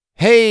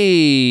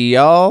Hey,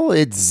 y'all,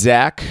 it's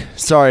Zach.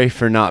 Sorry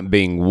for not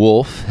being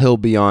Wolf. He'll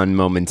be on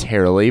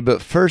momentarily,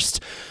 but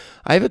first,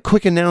 I have a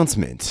quick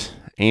announcement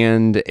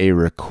and a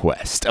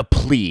request, a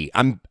plea.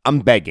 I'm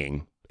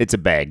begging. It's a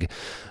beg.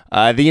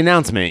 The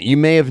announcement. You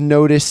may have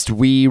noticed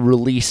we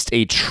released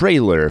a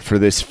trailer for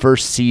this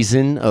first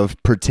season of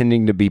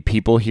Pretending to Be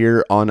People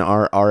here on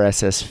our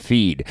RSS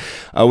feed.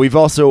 We've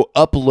also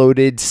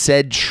uploaded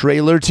said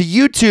trailer to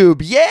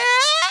YouTube. Yeah!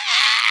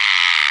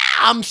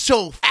 I'm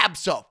so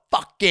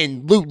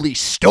abso-fucking-lutely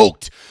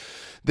stoked.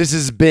 This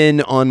has been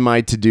on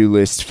my to-do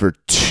list for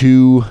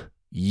 2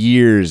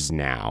 years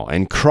now,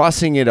 and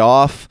crossing it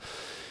off,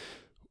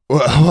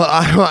 well,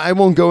 I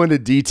won't go into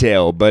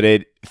detail, but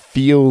it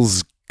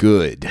feels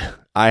good.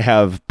 I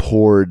have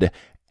poured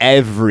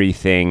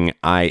everything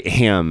I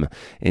am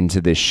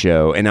into this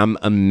show, and I'm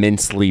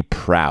immensely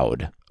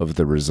proud of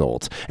the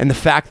result. And the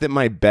fact that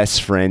my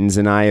best friends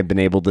and I have been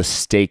able to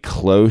stay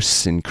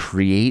close and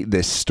create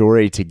this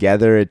story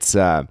together, it's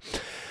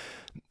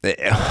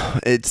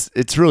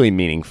really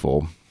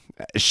meaningful.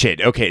 Shit.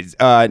 Okay.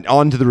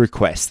 On to the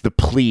request, the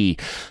plea,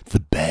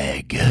 the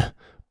beg.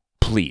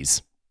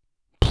 Please.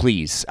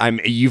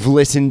 You've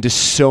listened to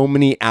so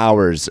many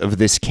hours of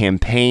this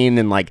campaign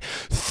and like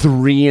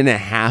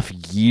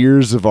 3.5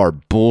 years of our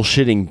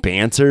bullshitting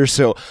banter.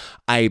 So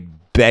I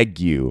beg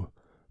you,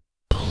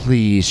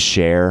 please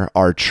share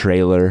our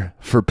trailer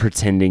for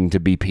Pretending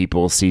to Be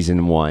People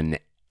Season 1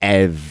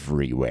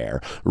 everywhere.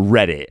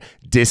 Reddit,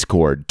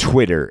 Discord,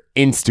 Twitter,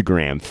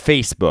 Instagram,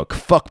 Facebook,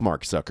 fuck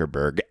Mark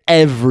Zuckerberg,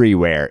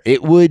 everywhere.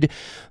 It would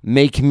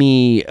make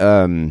me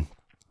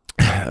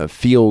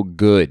feel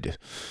good.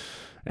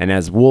 And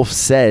as Wolf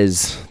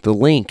says, the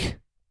link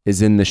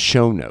is in the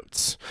show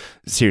notes.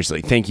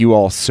 Seriously, thank you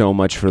all so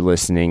much for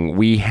listening.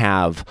 We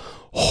have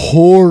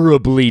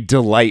horribly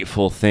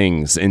delightful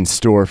things in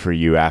store for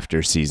you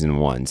after season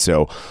 1.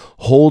 So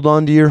hold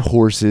on to your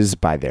horses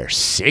by their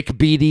sick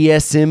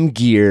BDSM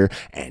gear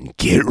and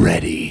get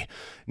ready.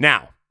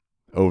 Now,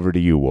 over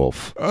to you,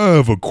 Wolf. I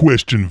have a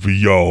question for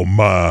y'all,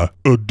 my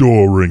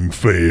adoring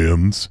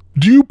fans.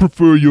 Do you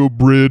prefer your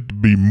bread to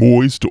be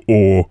moist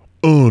or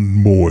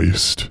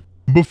unmoist?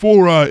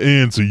 Before I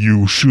answer,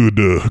 you should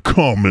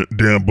comment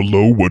down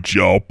below what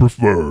y'all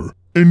prefer.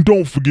 And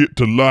don't forget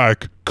to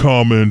like,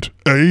 comment,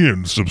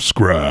 and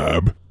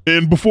subscribe.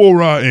 And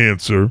before I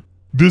answer,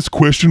 this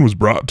question was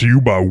brought to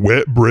you by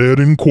Wet Bread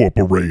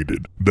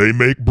Incorporated. They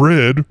make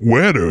bread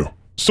wetter.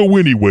 So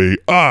anyway,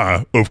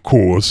 I, of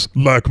course,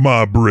 like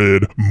my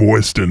bread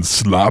moist and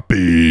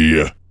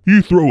sloppy.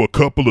 You throw a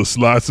couple of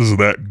slices of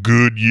that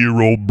good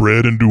year-old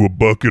bread into a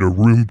bucket of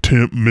room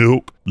temp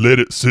milk, let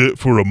it sit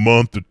for a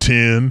month or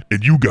 10,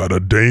 and you got a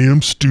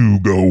damn stew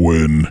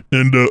going.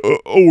 And,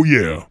 oh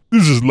yeah,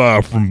 this is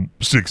live from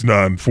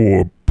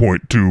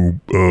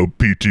 694.2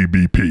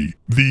 PTBP,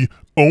 the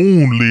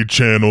only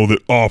channel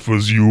that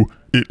offers you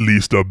at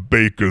least a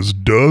baker's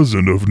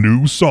dozen of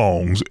new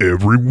songs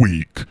every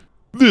week.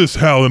 This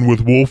Howlin'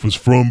 with Wolf is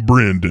from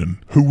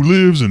Brendan, who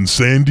lives in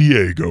San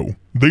Diego.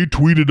 They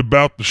tweeted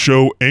about the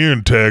show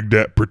and tagged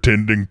at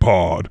Pretending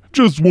Pod.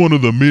 Just one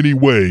of the many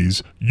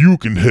ways you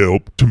can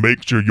help to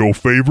make sure your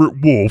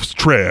favorite wolf's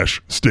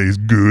trash stays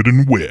good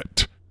and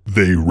wet.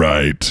 They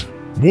write,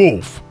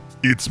 Wolf,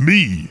 it's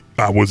me.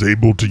 I was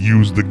able to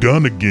use the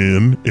gun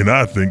again, and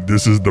I think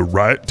this is the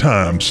right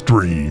time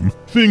stream.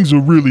 Things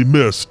are really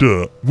messed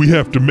up. We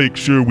have to make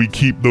sure we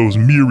keep those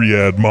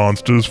myriad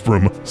monsters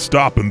from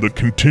stopping the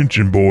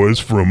contention boys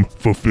from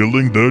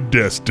fulfilling their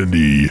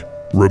destiny.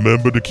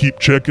 Remember to keep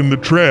checking the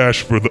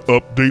trash for the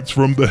updates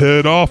from the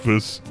head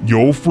office.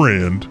 Your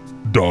friend,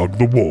 Dog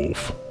the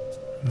Wolf.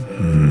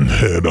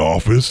 Head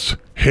office?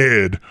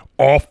 Head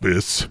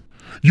office?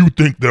 You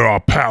think there are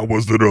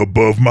powers that are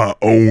above my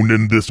own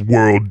in this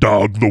world,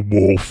 Dog the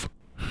Wolf?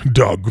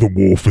 Dog the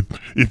Wolf,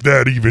 if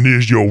that even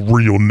is your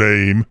real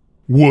name,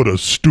 what a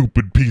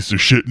stupid piece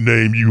of shit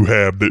name you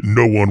have that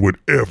no one would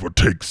ever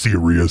take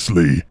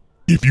seriously.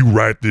 If you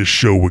write this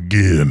show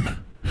again,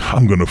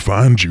 I'm gonna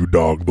find you,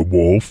 Dog the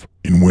Wolf,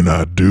 and when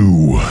I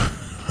do,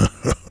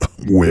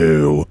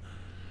 well,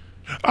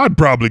 I'd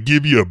probably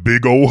give you a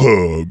big ol'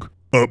 hug.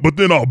 But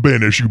then I'll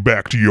banish you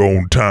back to your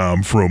own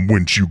time from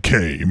whence you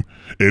came.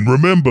 And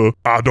remember,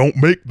 I don't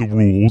make the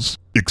rules,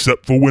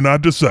 except for when I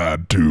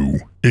decide to.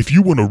 If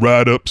you want to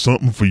write up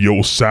something for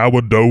your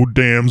sourdough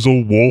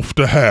damsel Wolf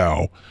to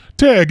howl,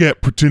 tag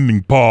at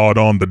Pretending Pod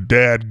on the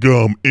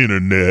dadgum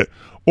internet,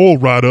 or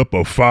write up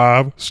a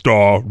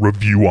 5-star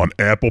review on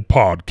Apple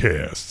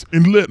Podcasts,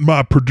 and let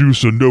my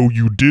producer know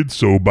you did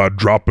so by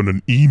dropping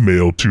an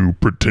email to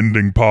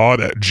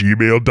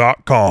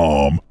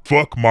pretendingpod@gmail.com.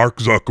 Fuck Mark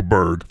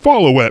Zuckerberg.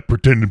 Follow at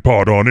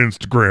PretendingPod on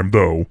Instagram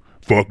though.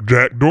 Fuck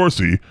Jack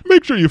Dorsey.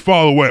 Make sure you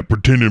follow at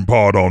Pretending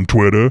Pod on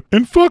Twitter.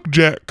 And fuck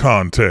Jack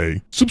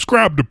Conte.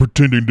 Subscribe to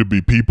Pretending to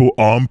Be People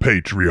on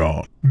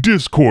Patreon.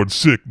 Discord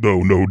sick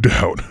though, no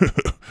doubt.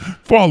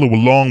 Follow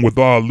along with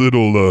our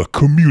little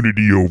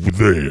community over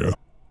there.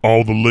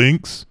 All the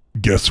links,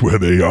 guess where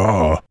they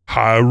are?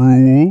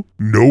 Hyrule?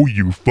 No,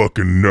 you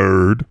fucking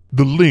nerd.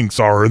 The links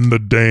are in the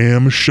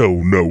damn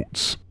show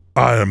notes.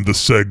 I am the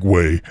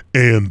segue,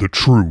 and the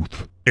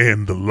truth,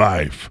 and the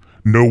life.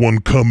 No one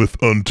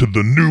cometh unto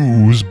the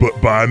news but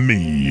by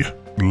me.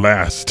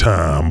 Last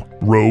time,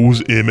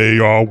 Rose Mary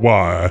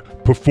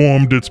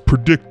performed its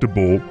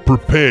predictable,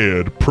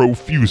 prepared,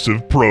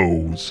 profusive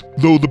prose.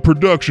 Though the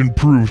production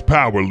proved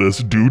powerless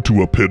due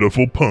to a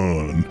pitiful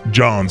pun,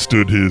 John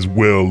stood his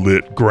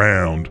well-lit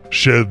ground,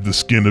 shed the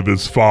skin of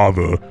his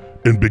father,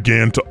 and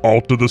began to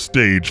alter the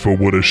stage for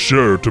what is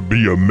sure to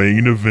be a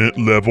main event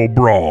level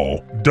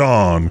brawl.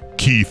 Don,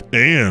 Keith,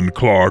 and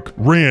Clark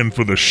ran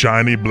for the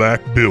shiny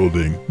black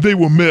building. They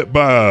were met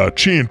by a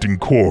chanting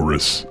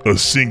chorus, a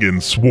singing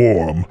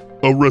swarm,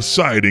 a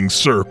reciting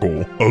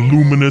circle, a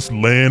luminous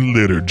land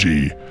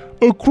liturgy,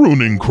 a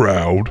crooning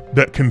crowd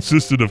that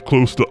consisted of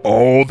close to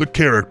all the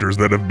characters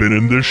that have been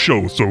in this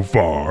show so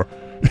far,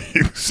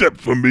 except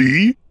for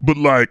me. But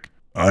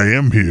I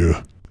am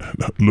here,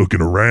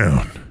 looking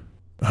around.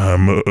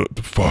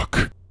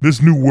 Fuck. This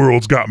new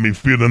world's got me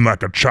feeling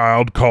like a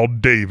child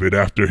called David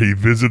after he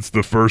visits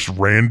the first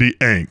Randy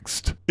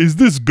Angst. Is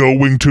this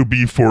going to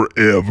be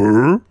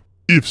forever?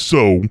 If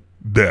so,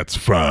 that's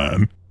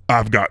fine.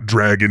 I've got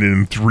Dragon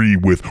in 3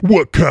 with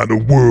What Kind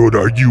of World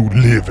Are You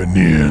Living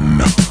In?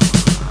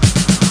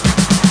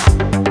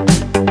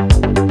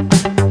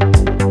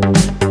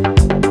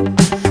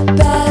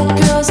 Bad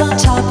girls on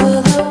top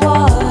of the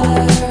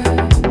water.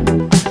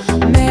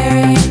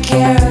 Mary and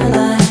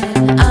Caroline,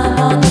 I'm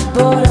on the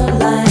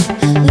borderline.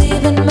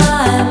 Leaving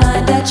my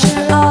mind at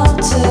your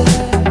altar.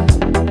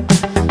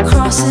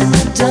 Crossing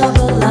the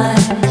double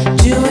line,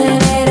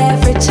 doing it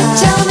every time.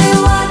 Tell me,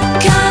 what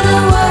kind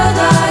of world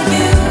are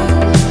you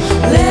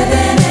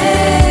living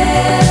in?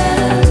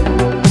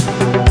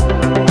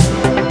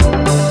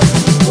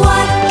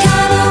 What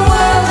kind of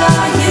world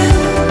are you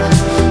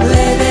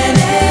living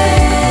in?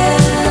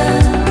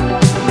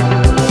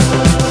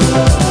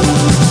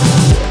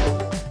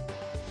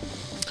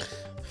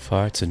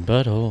 Farts and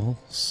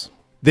buttholes.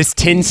 This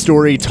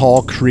 10-story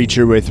tall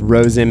creature with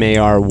Rose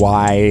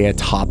Mary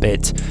atop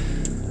it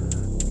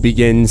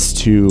begins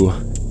to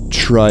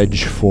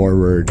trudge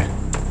forward.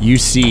 You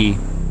see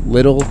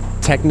little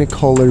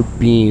Technicolor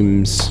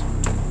beams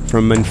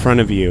from in front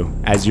of you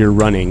as you're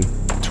running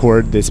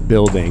toward this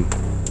building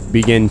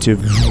begin to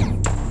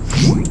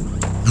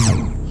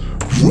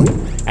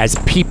as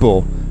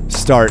people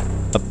start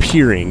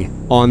appearing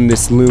on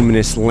this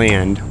luminous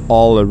land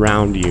all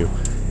around you.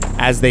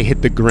 As they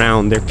hit the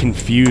ground, they're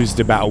confused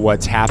about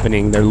what's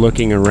happening. They're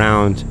looking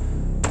around.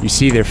 You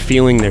see they're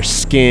feeling their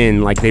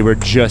skin like they were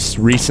just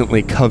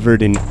recently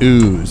covered in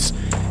ooze,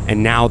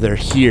 and now they're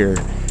here.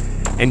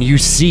 And you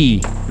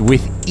see,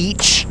 with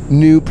each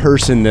new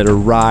person that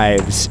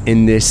arrives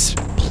in this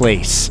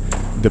place,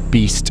 the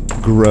beast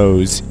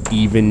grows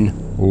even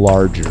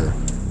larger.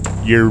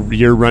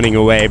 You're running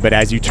away, but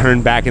as you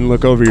turn back and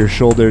look over your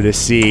shoulder to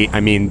see,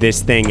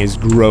 this thing is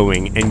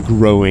growing and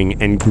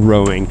growing and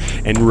growing,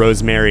 and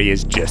Rosemary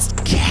is just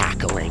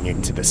cackling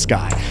into the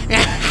sky.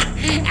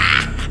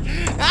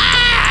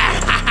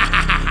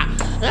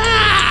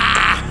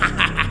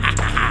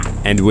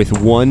 And with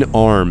one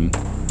arm,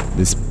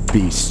 this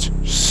beast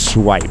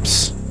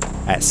swipes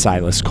at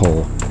Silas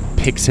Cole,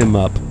 picks him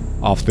up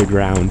off the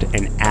ground,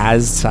 and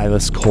as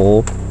Silas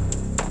Cole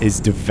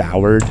is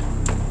devoured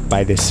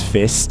by this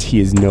fist,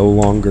 he is no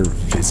longer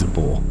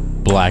visible.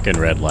 Black and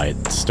red light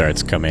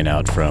starts coming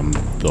out from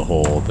the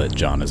hole that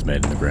John has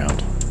made in the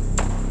ground.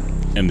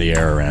 And the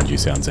air around you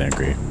sounds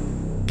angry.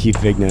 Keith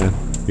Vigna,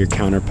 your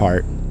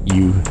counterpart,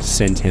 you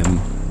sent him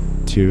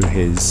to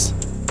his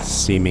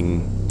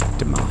seeming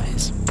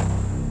demise.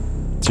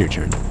 It's your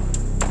turn.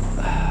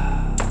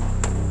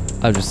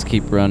 I'll just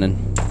keep running.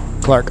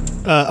 Clark.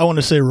 I want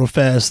to say real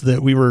fast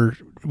that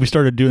we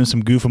started doing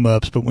some goof 'em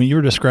ups, but when you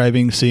were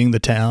describing seeing the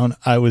town,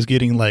 I was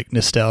getting like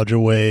nostalgia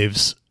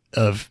waves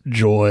of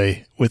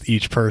joy with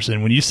each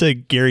person. When you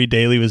said Gary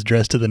Daly was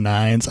dressed to the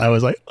nines, I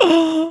was like,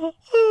 oh,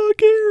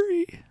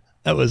 Gary.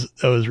 That was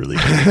really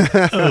cool.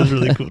 That was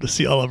really cool to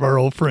see all of our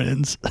old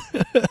friends.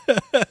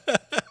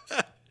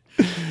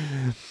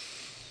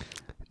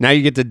 Now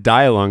you get to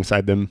die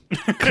alongside them.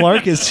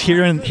 Clark is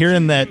hearing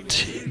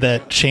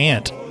that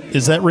chant.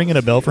 Is that ringing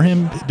a bell for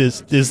him?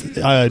 Is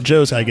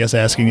Joe's, I guess,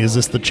 asking, is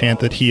this the chant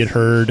that he had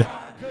heard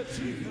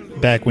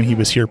back when he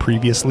was here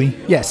previously?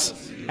 Yes.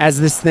 As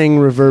this thing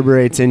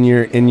reverberates in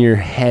your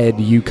head,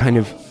 you kind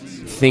of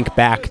think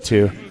back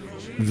to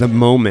the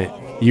moment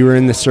you were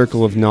in the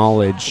circle of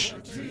knowledge.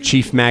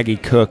 Chief Maggie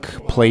Cook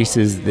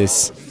places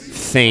this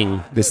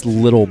thing, this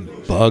little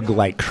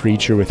bug-like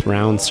creature with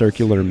round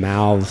circular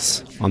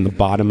mouths on the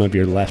bottom of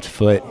your left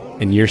foot,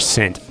 and you're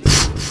sent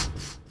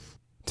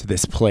to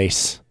this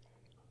place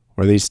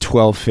where these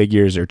 12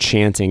 figures are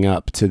chanting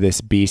up to this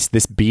beast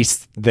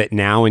that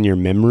now in your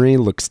memory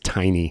looks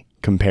tiny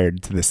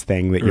compared to this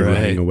thing that you're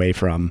running away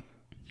from.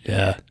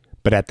 Yeah.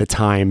 But at the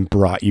time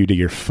brought you to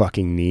your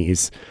fucking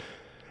knees.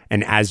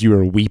 And as you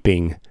were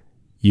weeping,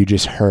 you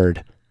just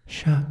heard,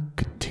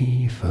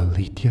 Shakati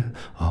Felitia,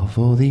 of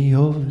all the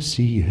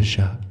overseers,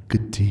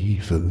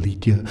 Shakati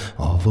Felitia,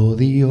 of all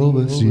the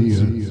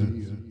overseers.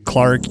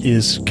 Clark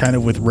is kind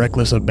of with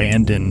reckless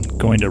abandon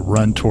going to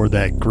run toward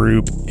that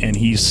group, and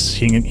he's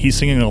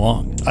singing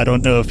along. I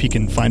don't know if he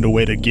can find a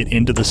way to get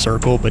into the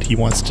circle, but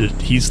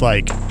he's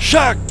like,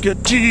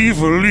 Shakati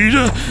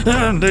leader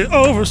and the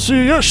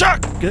overseer,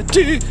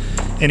 Shakati.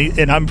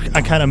 And I'm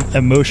kind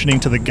of motioning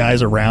to the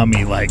guys around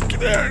me like,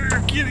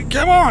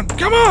 come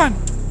on.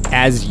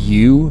 As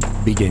you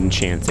begin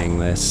chanting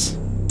this,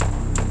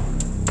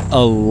 a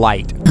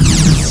light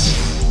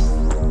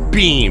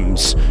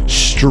beams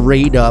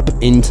straight up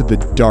into the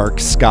dark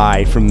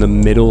sky from the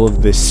middle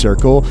of this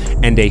circle,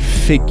 and a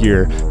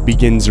figure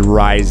begins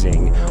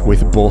rising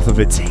with both of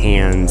its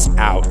hands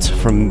out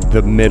from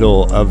the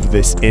middle of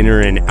this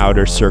inner and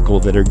outer circle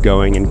that are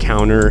going in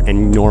counter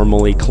and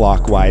normally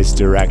clockwise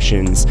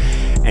directions.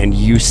 And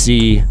you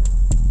see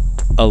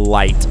a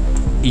light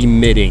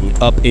emitting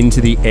up into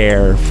the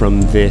air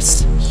from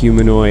this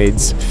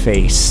humanoid's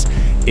face.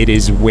 It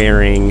is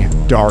wearing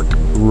dark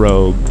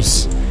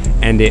robes,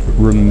 and it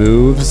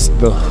removes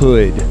the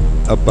hood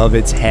above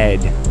its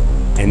head,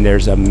 and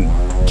there's a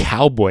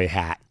cowboy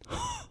hat.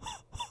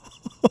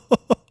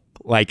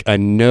 Like a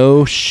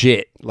no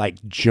shit, like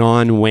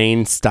John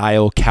Wayne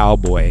style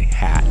cowboy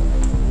hat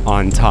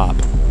on top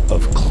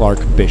of Clark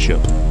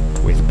Bishop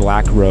with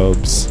black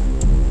robes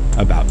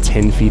about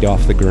 10 feet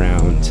off the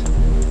ground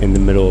in the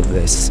middle of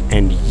this.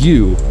 And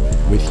you,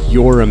 with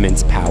your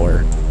immense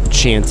power,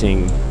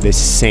 chanting this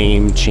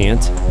same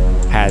chant,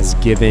 has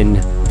given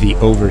the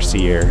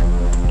overseer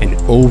an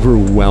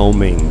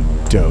overwhelming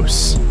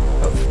dose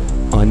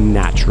of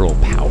unnatural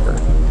power.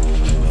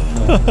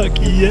 Fuck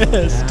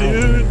yes,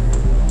 dude.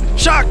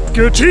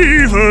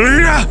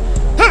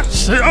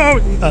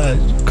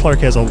 Clark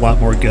has a lot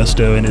more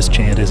gusto in his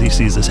chant as he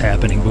sees this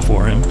happening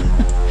before him.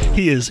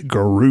 He is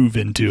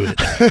grooving to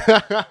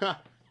it.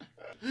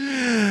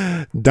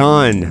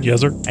 Don,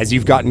 Yes, sir. as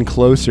you've gotten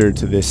closer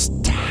to this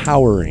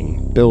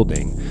towering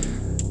building,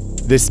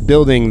 this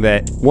building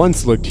that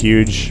once looked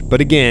huge,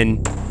 but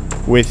again,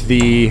 with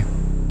the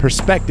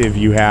perspective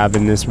you have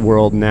in this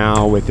world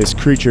now, with this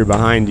creature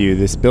behind you,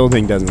 this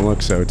building doesn't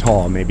look so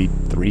tall. Maybe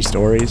 3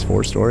 stories,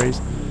 4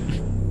 stories.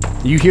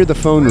 You hear the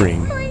phone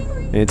ring,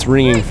 and it's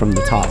ringing from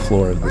the top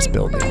floor of this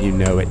building. You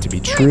know it to be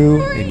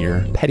true in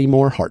your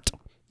Pettymore heart.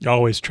 You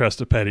always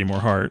trust a Pettymore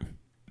heart.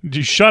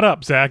 You shut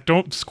up, Zach.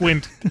 Don't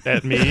squint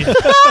at me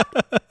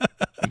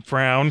and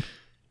frown.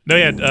 No,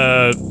 yeah,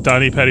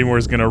 Donnie Pettymore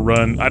is going to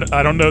run.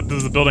 I don't know.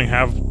 Does the building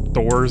have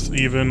doors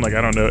even? Like,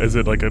 I don't know. Is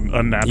it like an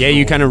unnatural? Yeah,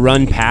 you kind of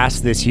run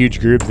past this huge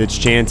group that's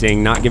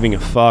chanting, not giving a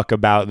fuck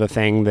about the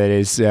thing that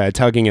is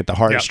tugging at the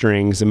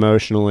heartstrings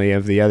emotionally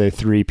of the other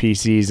 3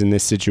 PCs in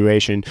this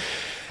situation.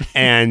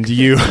 And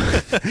you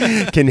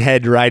can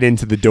head right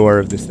into the door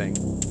of this thing.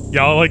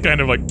 Yeah, I'll like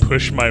kind of like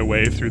push my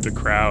way through the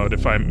crowd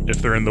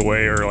if they're in the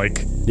way or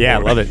like. Yeah,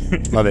 love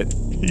it. Love it.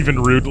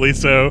 Even rudely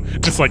so.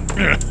 Just like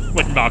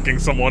knocking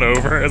someone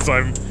over as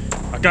I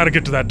gotta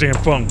get to that damn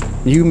phone.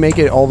 You make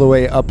it all the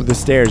way up the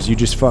stairs. You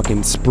just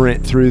fucking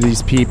sprint through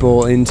these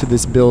people into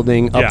this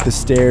building, up the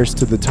stairs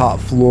to the top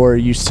floor.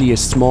 You see a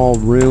small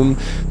room.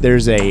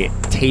 There's a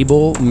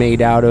table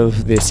made out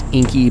of this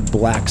inky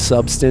black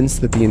substance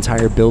that the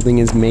entire building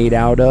is made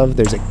out of.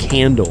 There's a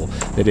candle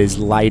that is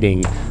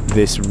lighting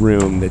this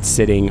room that's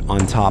sitting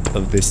on top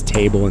of this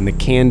table, and the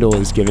candle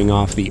is giving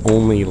off the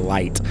only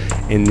light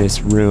in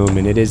this room,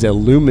 and it is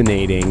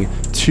illuminating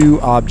 2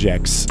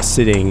 objects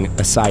sitting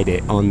aside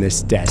it on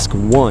this desk.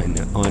 One,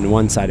 on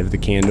one side of the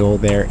candle,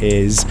 there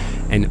is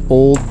an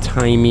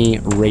old-timey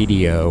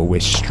radio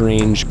with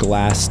strange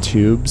glass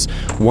tubes,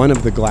 one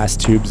of the glass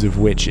tubes of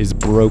which is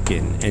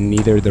broken, and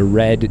neither the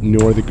red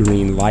nor the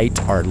green light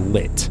are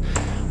lit.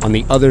 On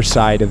the other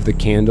side of the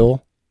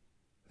candle,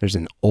 there's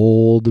an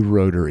old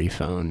rotary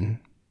phone.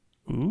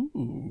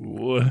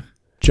 Ooh.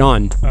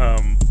 John.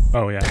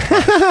 Oh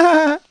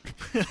yeah.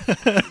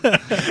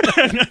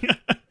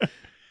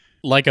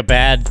 Like a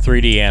bad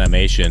 3D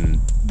animation,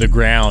 the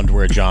ground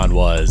where John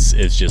was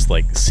is just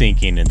like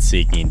sinking and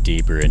sinking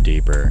deeper and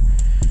deeper.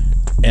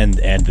 And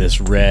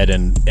this red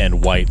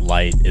and white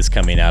light is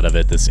coming out of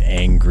it, this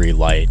angry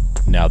light,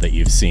 now that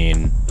you've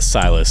seen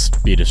Silas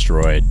be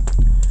destroyed.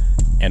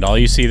 And all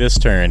you see this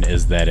turn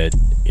is that it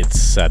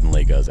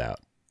suddenly goes out.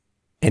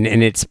 And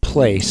in its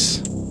place,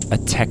 a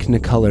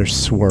Technicolor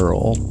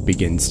swirl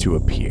begins to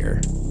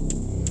appear.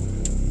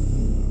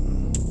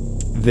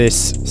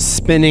 This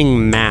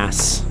spinning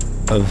mass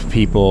of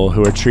people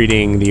who are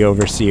treating the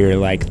Overseer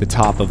like the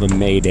top of a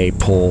Mayday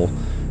pole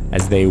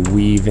as they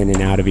weave in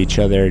and out of each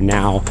other.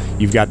 Now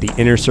you've got the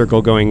inner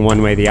circle going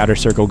one way, the outer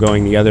circle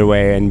going the other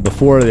way, and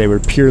before they were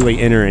purely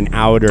inner and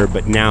outer,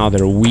 but now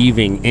they're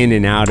weaving in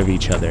and out of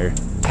each other,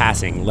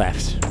 passing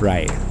left,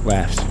 right,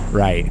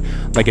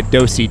 like a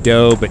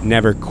do-si-do, but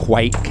never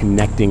quite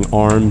connecting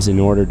arms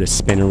in order to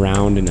spin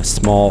around in a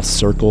small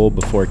circle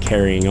before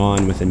carrying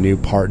on with a new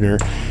partner.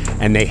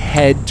 And they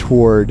head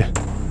toward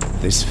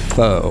this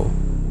foe.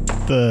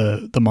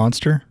 The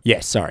monster?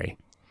 Yes, sorry.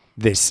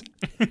 This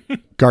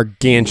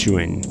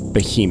gargantuan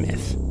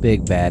behemoth.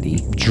 Big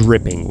baddie.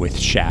 Dripping with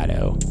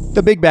shadow.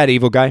 The big bad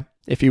evil guy,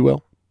 if you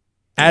will.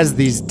 As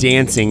these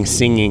dancing,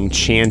 singing,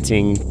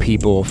 chanting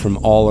people from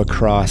all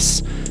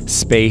across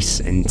space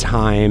and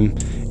time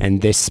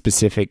and this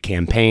specific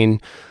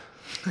campaign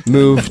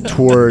move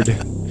toward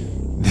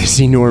this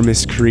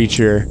enormous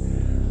creature,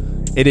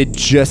 it had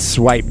just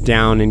swiped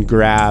down and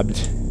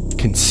grabbed,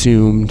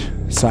 consumed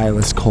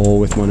Silas Cole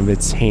with one of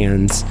its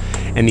hands,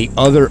 and the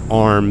other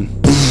arm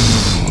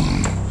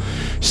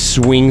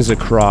swings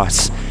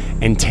across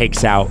and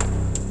takes out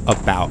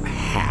about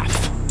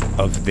half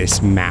of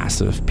this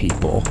mass of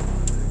people.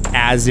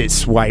 As it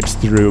swipes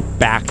through,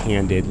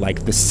 backhanded,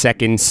 like the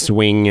second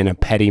swing in a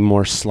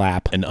Pettymore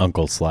slap. An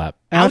uncle slap.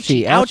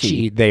 Ouchie,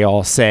 ouchie. They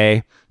all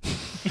say.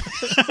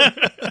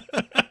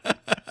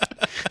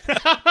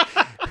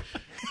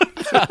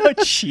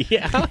 Ouchie,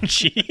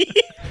 ouchie.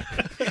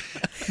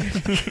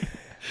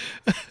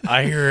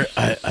 I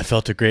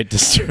felt a great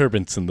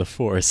disturbance in the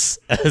force,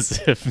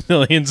 as if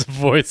millions of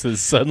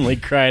voices suddenly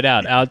cried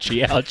out,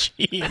 ouchie,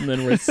 ouchie, and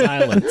then were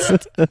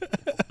silenced.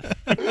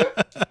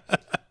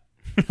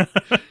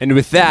 And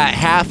with that,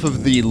 half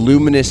of the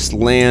Luminous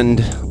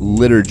Land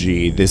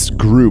liturgy, this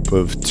group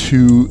of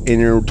two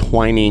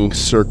intertwining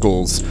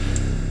circles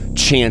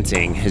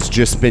chanting, has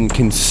just been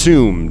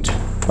consumed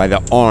by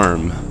the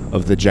arm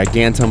of the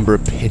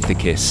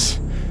Gigantumbrapithecus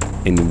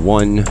in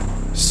one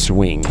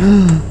swing.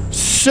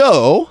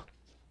 So,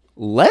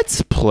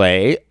 let's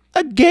play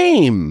a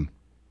game.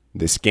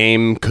 This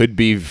game could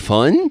be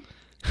fun.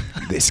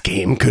 This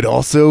game could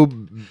also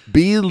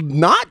be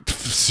not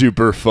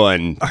super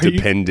fun,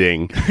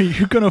 depending. Are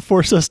you going to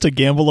force us to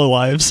gamble the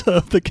lives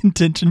of the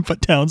contingent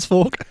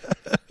townsfolk?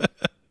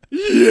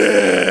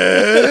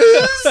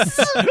 Yes!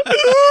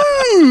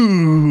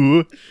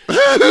 Ooh.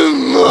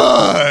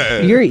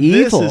 You're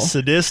evil. This is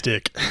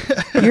sadistic.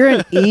 You're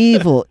an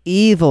evil,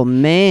 evil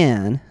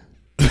man.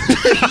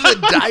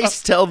 The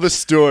dice tell the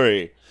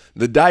story.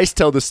 The dice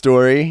tell the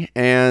story,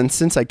 and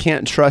since I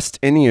can't trust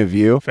any of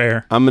you,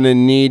 Fair. I'm going to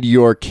need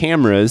your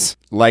cameras,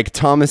 like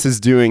Thomas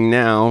is doing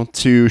now,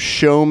 to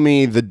show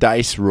me the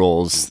dice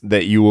rolls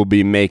that you will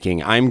be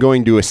making. I'm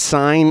going to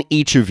assign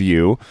each of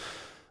you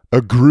a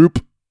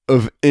group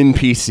of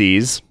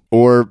NPCs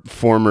or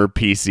former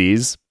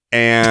PCs,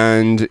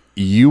 and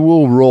you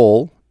will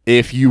roll.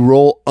 If you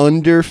roll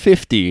under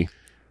 50,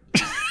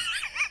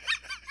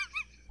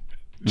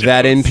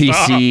 that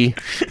NPC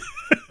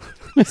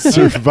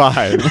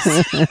survives.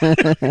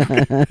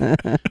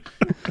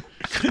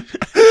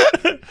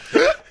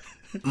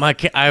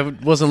 I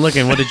wasn't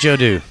looking. What did Joe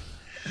do?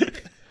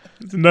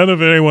 It's none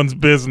of anyone's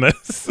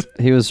business.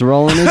 He was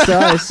rolling his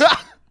dice.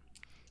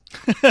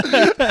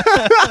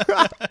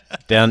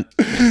 Down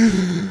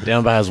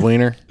by his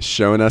wiener.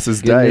 Showing us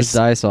his Getting his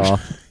dice. dice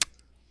off.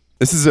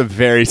 This is a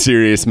very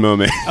serious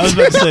moment. I was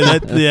about to say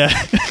that, yeah.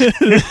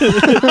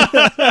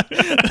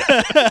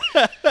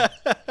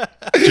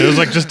 Joe's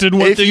like, just didn't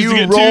want If things you to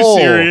get roll-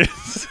 too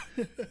serious.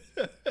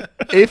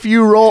 If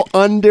you roll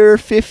under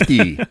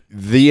 50,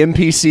 the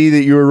NPC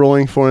that you were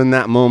rolling for in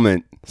that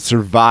moment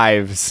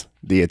survives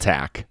the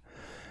attack.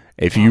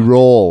 If you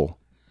roll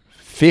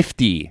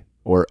 50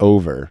 or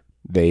over,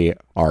 they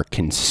are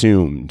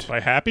consumed. By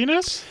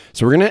happiness?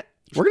 So we're gonna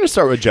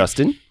start with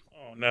Justin.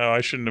 Oh no,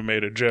 I shouldn't have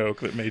made a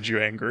joke that made you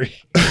angry.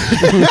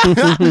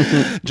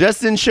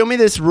 Justin, show me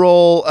this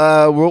roll.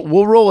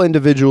 We'll roll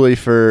individually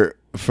for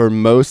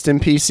most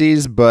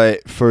NPCs,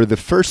 but for the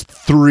first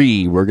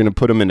 3, we're going to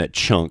put them in a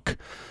chunk.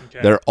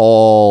 Okay. They're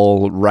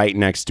all right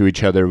next to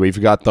each other. We've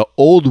got the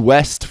Old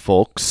West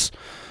folks,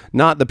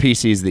 not the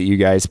PCs that you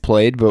guys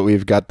played, but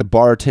we've got the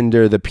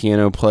bartender, the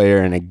piano player,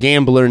 and a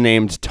gambler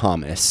named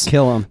Thomas.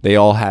 Kill him. They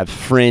all have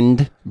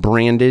friend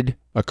branded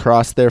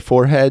across their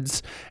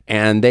foreheads,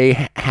 and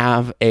they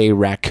have a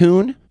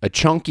raccoon, a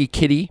chunky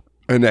kitty,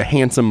 and a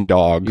handsome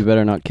dog. You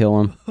better not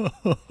kill him.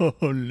 Oh,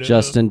 no.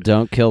 Justin,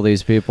 don't kill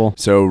these people.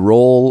 So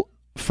roll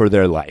for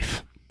their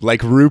life.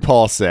 Like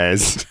RuPaul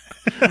says,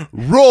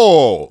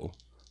 roll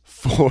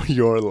for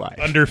your life.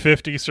 Under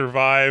 50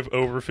 survive,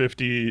 over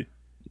 50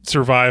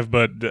 survive,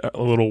 but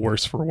a little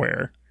worse for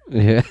wear.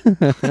 Yeah.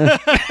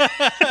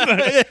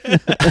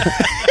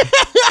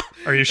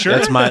 Are you sure?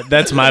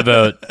 That's my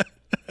vote.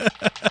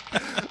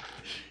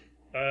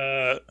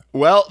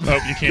 Well, Oh,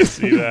 you can't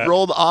see that.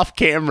 rolled off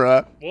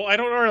camera. Well, I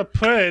don't know where to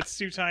put it. It's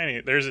too tiny.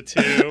 There's a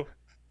 2.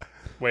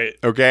 Wait,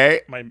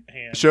 Okay. my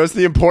hand. Show us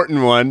the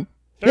important one.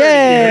 30.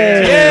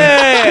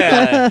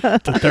 Yeah.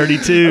 The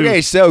 32.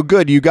 Okay, so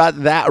good. You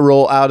got that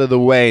roll out of the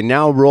way.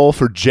 Now roll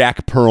for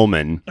Jack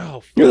Perlman.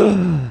 Oh,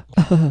 fuck.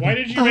 Why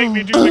did you make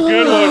me do the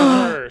good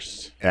one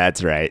first?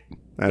 That's right.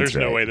 There's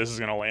no way this is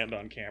going to land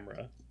on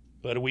camera.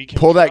 But we can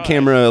Pull that try.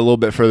 camera a little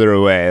bit further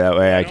away. That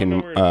way I don't can know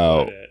where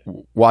to put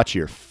it. watch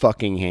your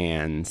fucking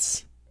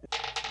hands.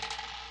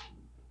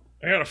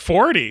 I got a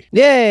 40.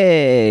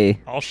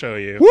 Yay. I'll show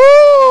you.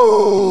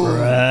 Woo!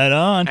 Right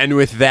on. And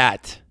with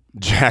that,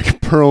 Jack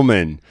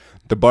Perlman,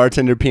 the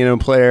bartender, piano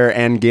player,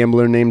 and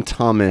gambler named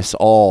Thomas,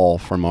 all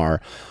from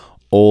our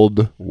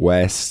Old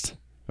West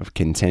of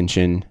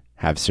contention,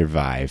 have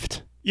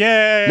survived.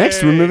 Yay!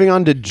 Next, we're moving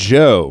on to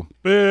Joe.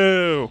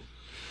 Boo!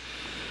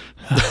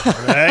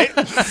 Right?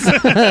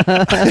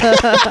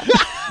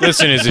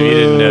 Listeners, if you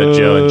didn't know,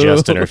 Joe and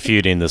Justin are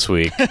feuding this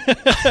week.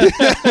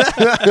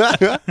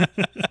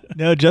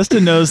 No,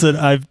 Justin knows that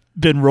I've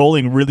been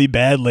rolling really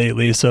bad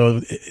lately,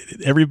 so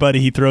everybody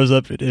he throws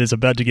up is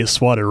about to get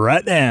swatted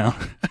right now.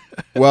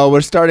 Well,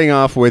 we're starting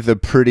off with a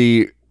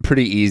pretty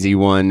easy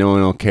one. No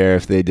one will care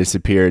if they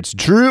disappear. It's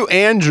Drew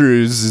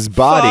Andrews'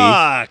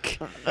 body.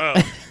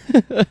 Fuck.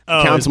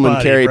 Councilman his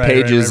body. Carrie Right,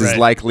 Pages right. is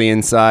likely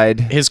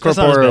inside. His That's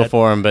not as corporeal bad.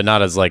 form, but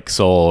not as like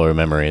soul or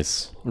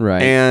memories.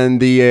 Right.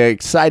 And the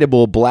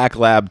excitable Black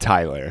Lab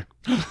Tyler.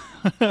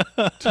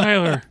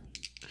 Tyler.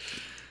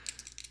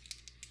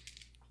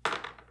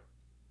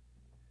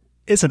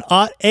 It's an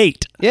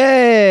 8.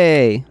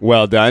 Yay!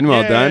 Well done,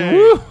 well done.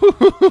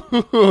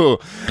 Woo-hoo-hoo-hoo-hoo.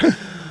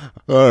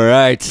 All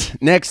right.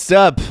 Next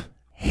up,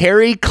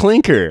 Harry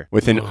Clinker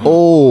with an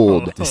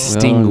old,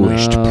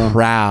 distinguished,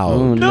 proud,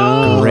 Oh,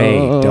 no. gray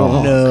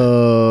dog.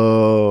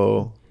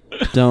 No.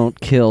 Don't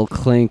kill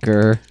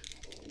Clinker.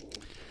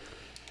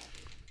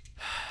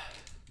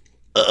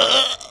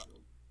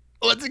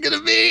 What's it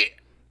gonna be?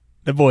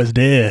 That boy's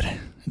dead.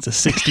 It's a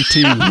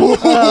 62.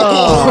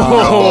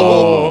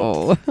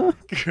 Oh.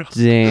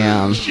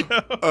 Damn.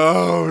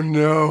 Oh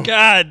no.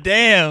 God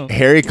damn.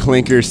 Harry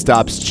Clinker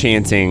stops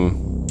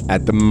chanting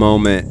at the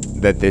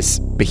moment that this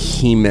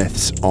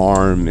behemoth's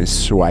arm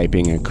is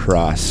swiping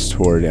across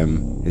toward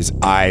him. His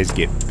eyes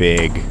get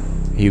big.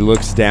 He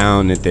looks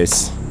down at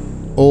this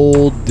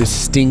old,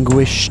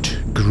 distinguished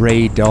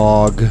gray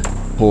dog,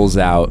 pulls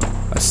out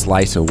a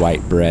slice of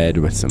white bread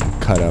with some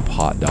cut up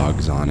hot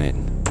dogs on it,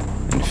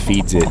 and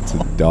feeds it to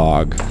the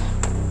dog.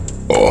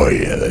 Oh,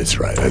 yeah, that's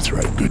right.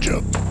 Good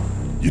job.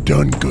 You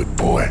done good,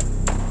 boy.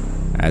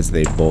 As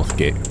they both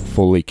get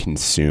fully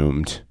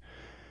consumed.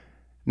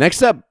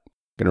 Next up,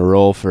 gonna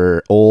roll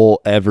for ol'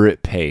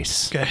 Everett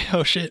Pace. Okay.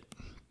 Oh, shit.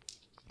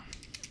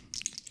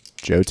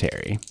 Joe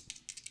Terry.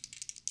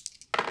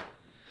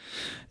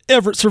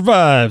 Everett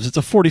survives. It's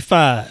a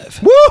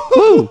 45.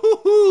 Woo!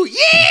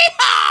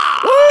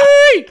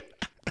 Yeehaw!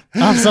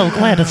 I'm so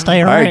glad to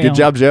stay All around. right, good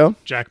job, Joe.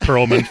 Jack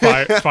Perlman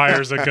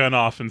fires a gun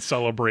off in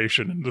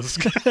celebration in the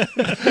sky.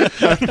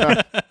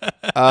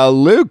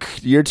 Luke,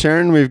 your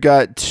turn. We've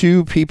got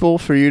 2 people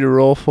for you to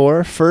roll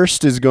for.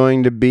 First is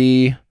going to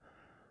be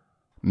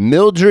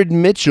Mildred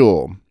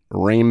Mitchell.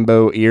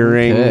 Rainbow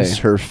earrings,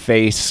 Okay. her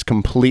face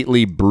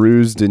completely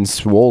bruised and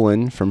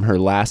swollen from her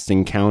last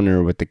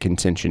encounter with the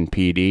Contention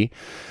PD.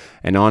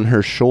 And on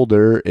her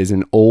shoulder is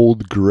an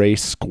old gray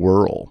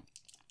squirrel.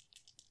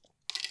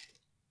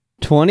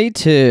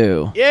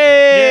 22.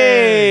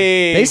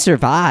 Yay! They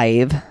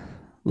survive.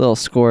 Little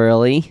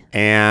squirrely.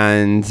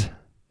 And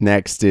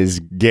next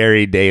is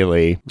Gary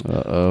Daly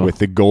Uh-oh. with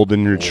the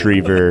golden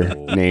retriever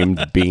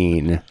named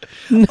Bean.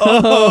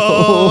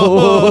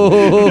 Oh,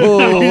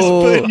 He's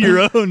putting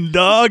your own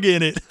dog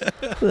in it.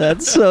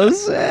 that's so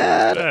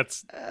sad.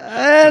 That's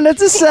And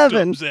it's a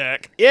 7.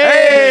 Zach. Yay!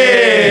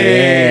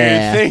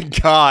 Yeah.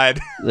 Thank God.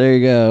 There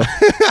you go.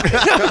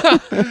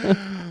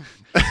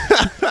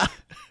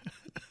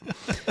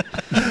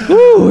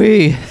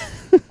 Woo-wee.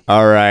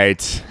 All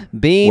right.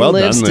 Bean Well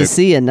done, lives to Luke.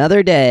 see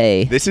another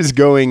day. This is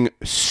going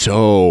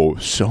so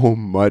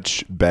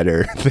much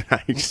better than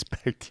I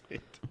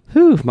expected.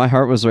 Whew, my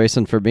heart was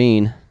racing for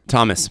Bean.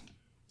 Thomas,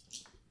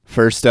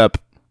 first up,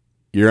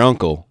 your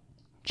uncle,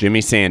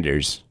 Jimmy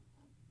Sanders,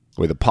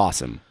 with a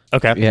possum.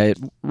 Okay. Yeah,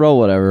 roll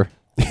whatever.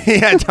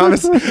 Yeah,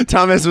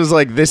 Thomas was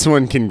like, this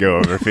one can go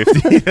over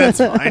 50. That's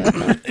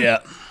fine. Yeah.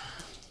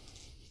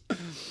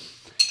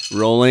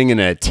 Rolling in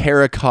a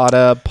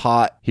terracotta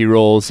pot, he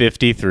rolls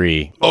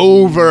 53.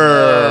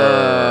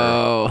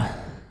 over.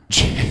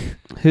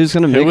 Who's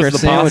going to make was our the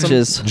possum?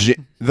 sandwiches?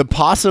 The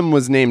possum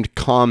was named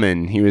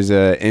Common. He was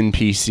a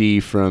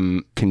NPC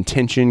from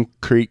Contention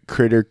Creek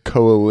Critter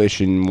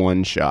Coalition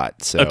one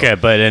shot. So Okay,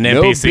 but an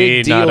no NPC,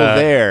 big deal not a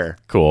there.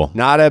 cool.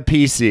 Not a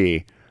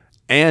PC,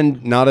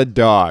 and not a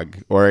dog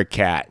or a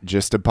cat.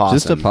 Just a possum.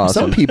 Just a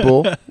possum.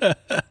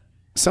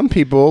 Some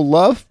people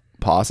love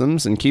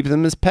possums and keep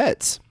them as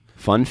pets.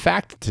 Fun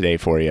fact today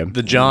for you.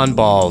 The John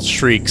Ball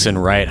shrieks in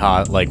white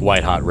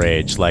hot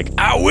rage, like,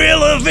 I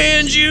will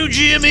avenge you,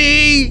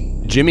 Jimmy!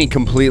 Jimmy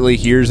completely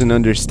hears and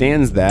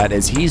understands that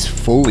as he's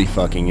fully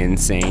fucking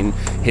insane.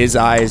 His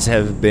eyes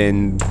have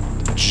been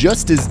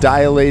just as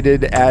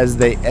dilated as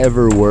they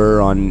ever were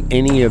on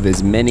any of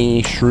his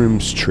many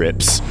shrooms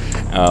trips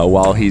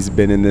while he's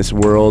been in this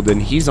world,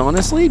 and he's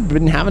honestly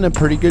been having a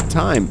pretty good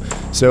time.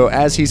 So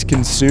as he's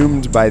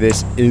consumed by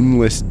this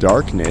endless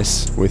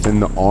darkness within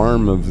the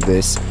arm of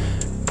this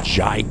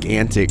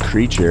gigantic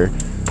creature,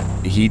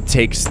 he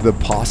takes the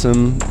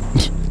possum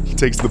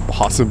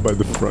by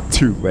the front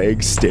 2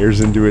 legs, stares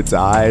into its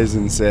eyes,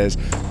 and says,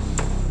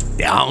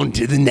 "On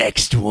to the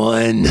next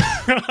one."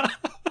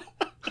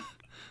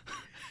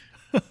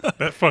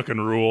 That fucking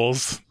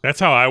rules.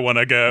 That's how I want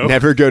to go.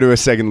 Never go to a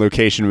second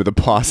location with a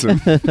possum.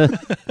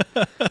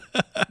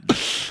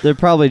 They're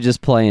probably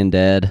just playing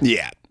dead.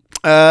 Yeah.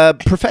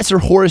 Professor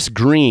Horace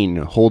Green,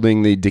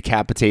 holding the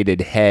decapitated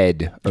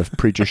head of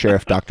Preacher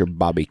Sheriff Dr.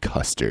 Bobby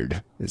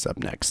Custard, is up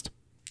next.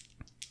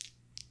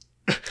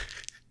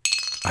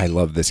 I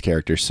love this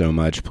character so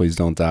much. Please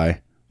don't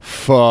die.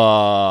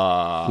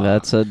 Fuck.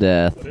 That's a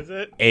death. What is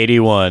it?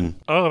 81.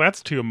 Oh,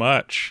 that's too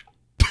much.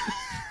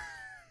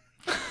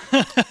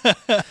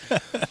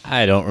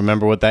 I don't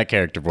remember what that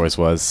character voice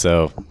was,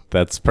 so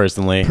that's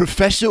personally.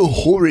 Professor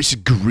Horace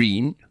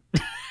Green.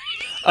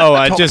 Oh,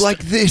 I Talk just like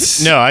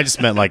this. No, I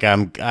just meant like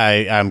I'm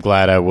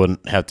glad I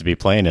wouldn't have to be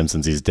playing him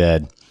since he's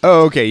dead.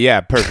 Oh, okay.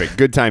 Yeah, perfect.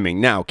 Good timing.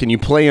 Now, can you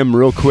play him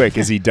real quick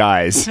as he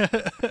dies?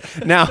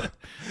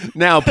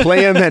 Now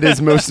play him at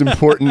his most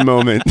important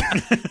moment.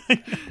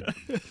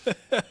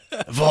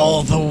 Of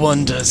all the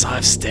wonders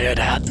I've stared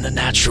at in the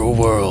natural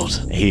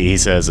world, he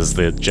says as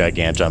the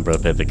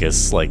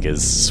Gigantombropithecus like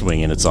is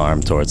swinging its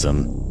arm towards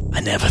him.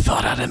 I never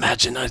thought I'd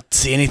imagine I'd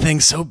see anything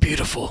so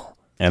beautiful.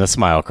 And a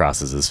smile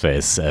crosses his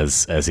face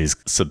as he's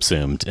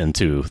subsumed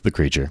into the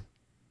creature.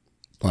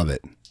 Love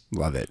it.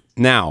 Love it.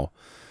 Now,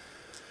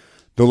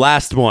 the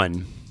last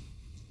one.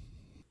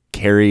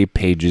 Carrie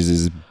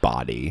Pages'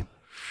 body.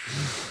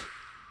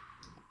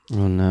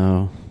 Oh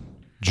no.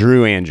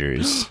 Drew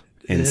Andrews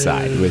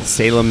inside with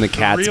Salem the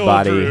cat's Real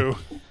body Drew.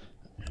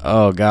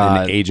 Oh,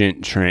 God. and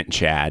Agent Trent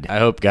Chad. I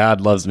hope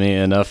God loves me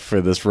enough for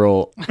this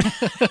role.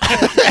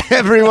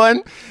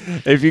 Everyone,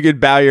 if you could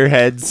bow your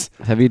heads,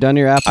 Have you done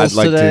your apples I'd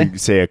like today? to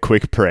say a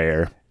quick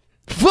prayer.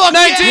 Fuck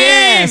 19!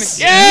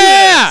 Yes!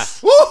 Yeah!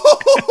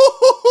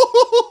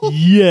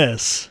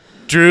 Yes.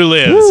 Drew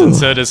lives, and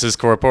so does his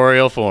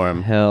corporeal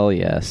form. Hell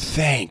yes.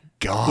 Thank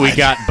God. We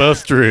got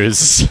both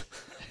Drews.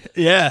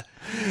 Yeah.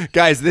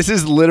 Guys, this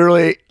is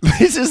like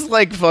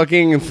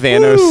fucking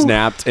Thanos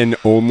snapped and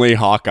only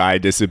Hawkeye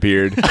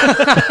disappeared.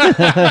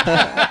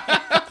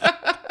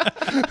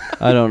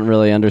 I don't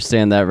really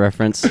understand that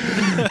reference.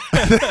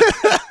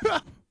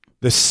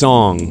 The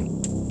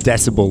song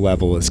decibel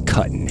level is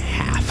cut in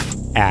half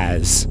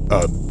as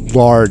a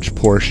large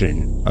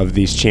portion of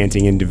these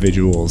chanting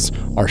individuals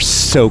are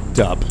soaked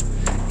up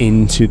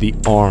into the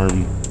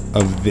arm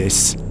of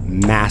this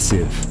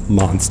massive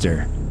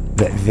monster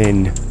that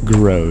then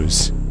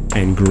grows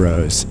and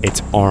grows.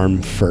 Its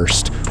arm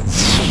first,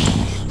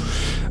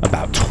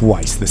 about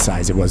twice the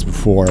size it was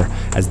before,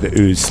 as the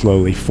ooze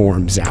slowly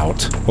forms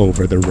out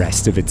over the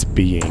rest of its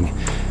being.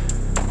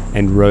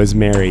 And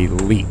Rosemary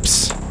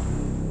leaps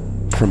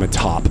from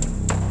atop,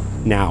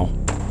 now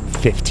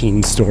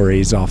 15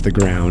 stories off the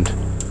ground,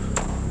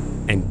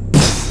 and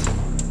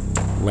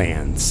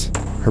lands.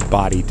 Her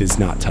body does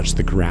not touch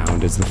the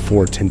ground as the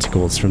 4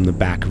 tentacles from the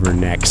back of her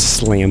neck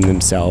slam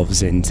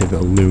themselves into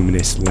the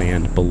luminous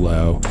land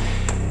below,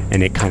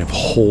 and it kind of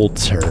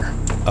holds her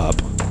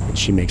up, and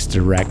she makes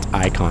direct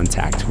eye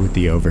contact with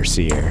the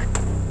Overseer.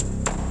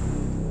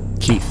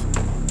 Keith,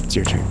 it's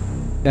your turn.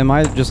 Am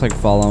I just like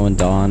following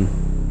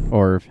Dawn?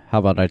 Or how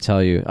about I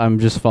tell you, I'm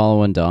just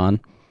following Dawn.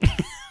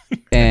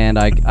 And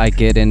I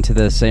get into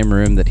the same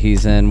room that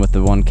he's in with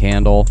the one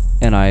candle,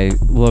 and I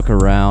look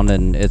around,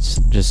 and it's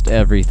just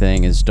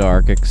everything is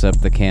dark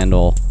except the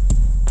candle.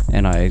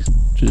 And I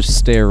just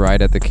stare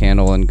right at the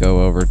candle and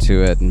go over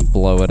to it and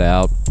blow it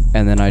out.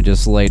 And then I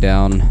just lay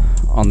down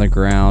on the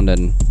ground,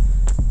 and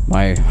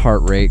my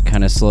heart rate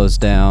kind of slows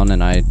down,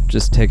 and I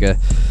just take a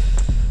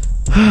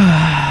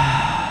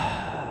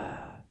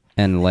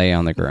and lay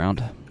on the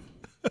ground.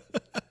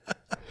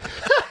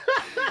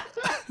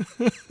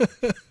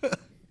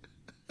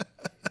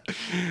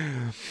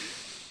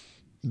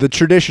 The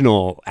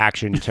traditional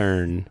action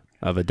turn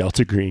of a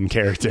Delta Green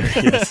character.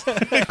 Yes.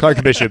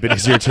 Clark Bishop, it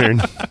is your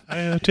turn.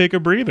 I take a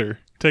breather.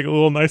 Take a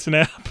little nice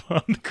nap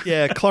on the ground.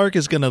 Yeah, Clark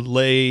is going to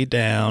lay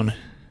down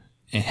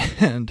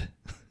and...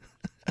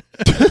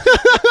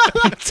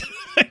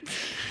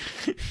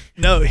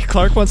 No,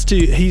 Clark wants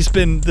to...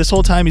 This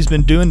whole time he's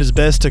been doing his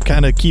best to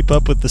kind of keep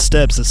up with the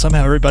steps that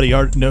somehow everybody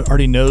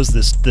already knows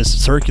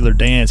this circular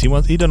dance.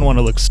 He doesn't want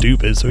to look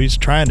stupid, so he's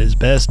trying his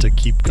best to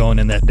keep going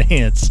in that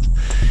dance.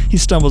 He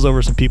stumbles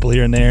over some people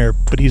here and there,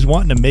 but he's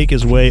wanting to make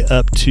his way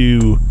up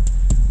to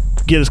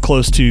get as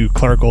close to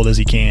Clarkold as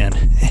he can.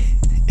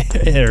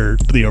 Or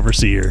the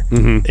Overseer.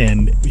 Mhm.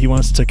 And he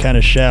wants to kind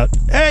of shout,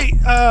 "Hey,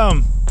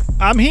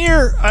 I'm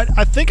here.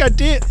 I think I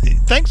did.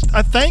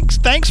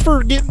 Thanks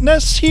for getting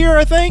us here.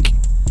 I think.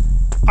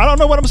 I don't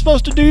know what I'm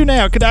supposed to do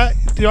now. Do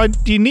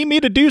you need me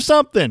to do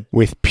something?"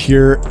 With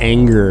pure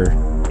anger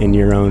in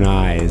your own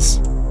eyes,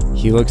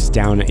 he looks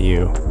down at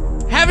you.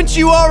 Haven't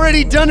you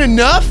already done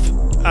enough?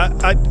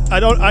 I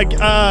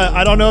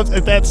don't know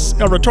if that's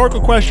a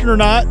rhetorical question or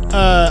not.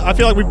 I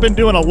feel like we've been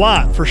doing a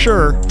lot for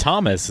sure.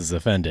 Thomas is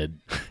offended.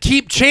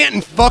 Keep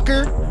chanting,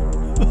 fucker.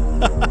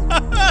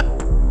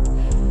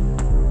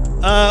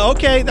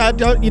 Okay.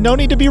 You don't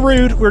need to be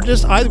rude. We're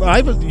just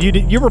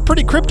you were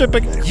pretty cryptic.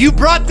 You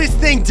brought this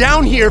thing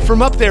down here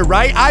from up there,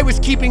 right? I was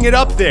keeping it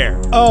up there.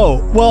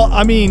 Oh, well,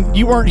 I mean,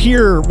 you weren't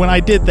here when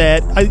I did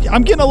that.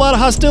 I'm getting a lot of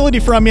hostility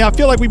from you. I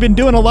feel like we've been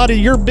doing a lot of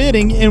your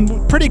bidding,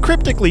 and pretty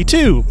cryptically,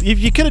 too. If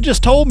you could have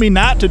just told me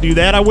not to do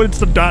that, I would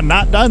have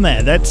not done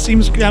that. That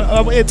seems kind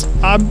of...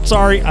 I'm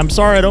sorry.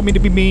 I don't mean to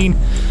be mean.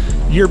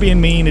 You're being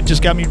mean. It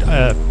just got me...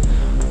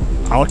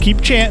 I'll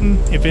keep chanting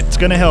if it's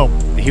going to help.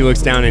 He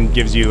looks down and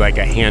gives you like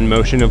a hand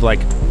motion of like,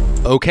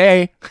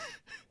 Okay.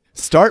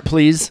 Start,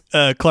 please.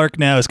 Clark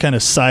now is kind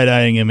of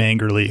side-eyeing him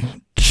angrily.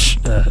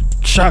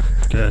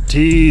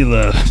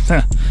 Chakatila,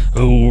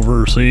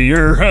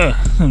 overseer,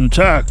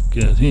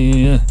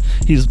 Chakatila.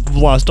 He's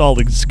lost all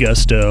his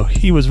gusto.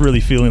 He was really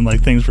feeling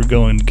like things were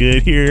going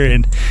good here,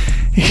 and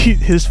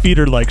his feet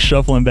are like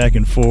shuffling back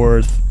and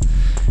forth.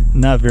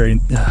 Not very.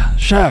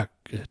 Chakatila,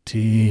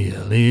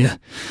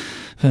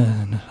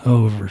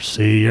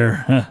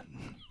 overseer.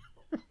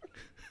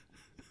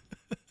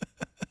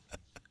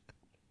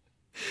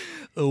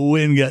 The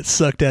wind got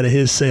sucked out of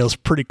his sails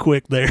pretty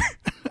quick there.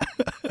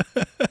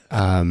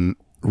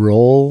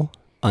 Roll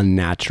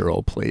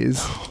unnatural,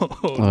 please.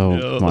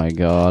 Oh my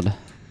god.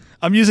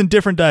 I'm using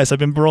different dice. I've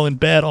been rolling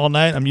bad all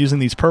night. I'm using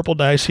these purple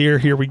dice here.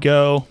 Here we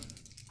go.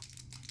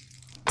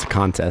 It's a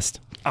contest.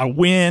 I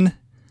win.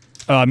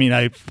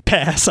 I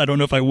pass. I don't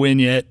know if I win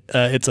yet.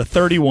 It's a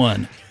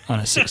 31 on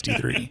a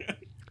 63.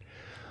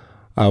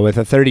 With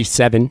a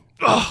 37.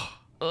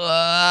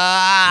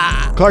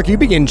 Clark, you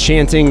begin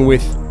chanting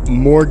with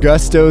more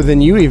gusto than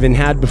you even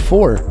had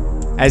before.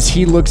 As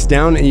he looks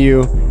down at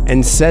you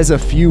and says a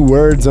few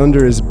words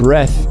under his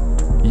breath,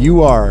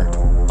 you are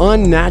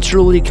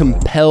unnaturally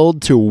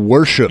compelled to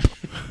worship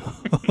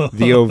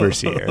the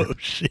overseer. Oh,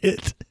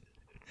 shit.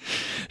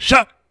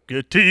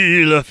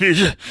 Shakatila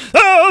fish.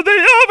 Oh,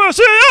 the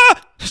overseer.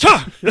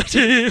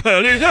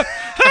 Shakatila.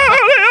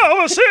 Oh, the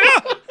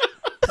overseer.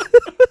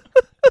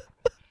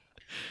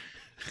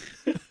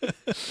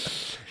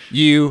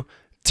 You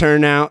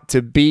turn out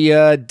to be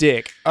a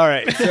dick. All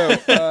right, so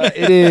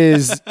it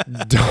is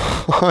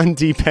Don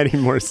D.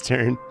 Pettymore's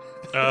turn.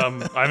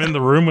 I'm in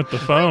the room with the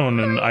phone,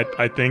 and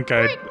I think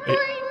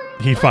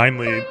he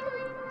finally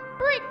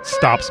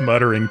stops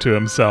muttering to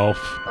himself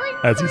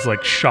as he's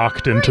like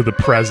shocked into the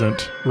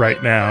present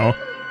right now.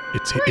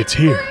 It's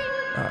here.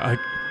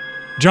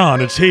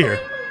 John, it's here.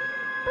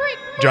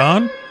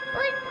 John?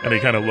 And he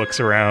kind of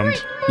looks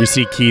around. You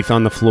see Keith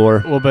on the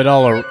floor. Well, but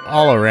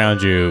all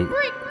around you,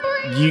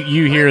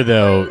 you hear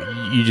though.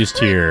 You just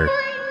hear,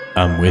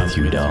 "I'm with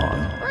you,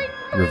 Dawn,"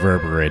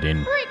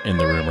 reverberating in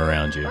the room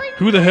around you.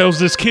 Who the hell's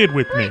this kid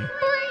with me?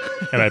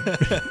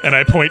 And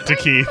I point to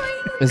Keith.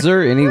 Is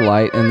there any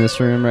light in this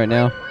room right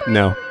now?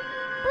 No.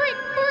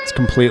 It's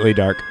completely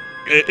dark.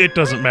 It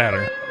doesn't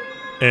matter.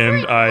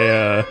 And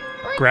I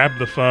grab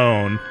the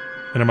phone,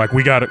 and I'm like,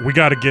 we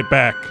gotta get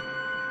back.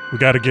 We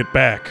gotta get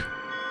back.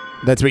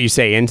 That's what you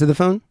say into the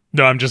phone?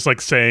 No, I'm just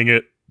like saying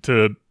it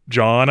to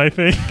John, I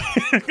think.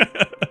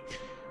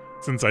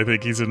 Since I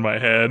think he's in my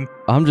head.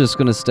 I'm just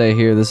gonna stay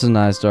here. This is a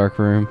nice dark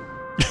room.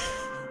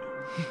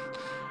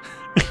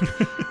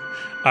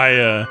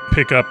 I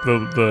pick up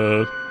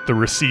the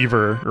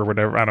receiver or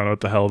whatever. I don't know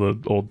what the hell the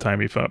old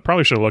timey phone.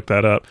 Probably should have looked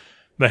that up.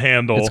 The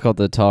handle. It's called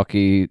the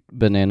Talkie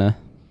Banana.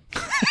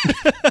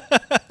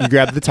 You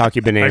grab the talkie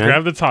banana. I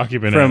grab the talkie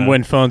banana. From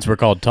when phones were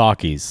called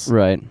talkies.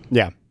 Right.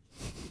 Yeah.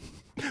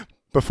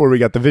 Before we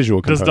got the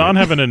visual component. Does Don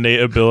have an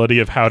innate ability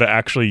of how to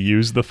actually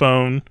use the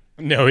phone?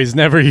 No, he's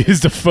never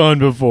used a phone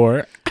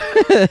before.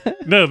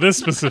 No, this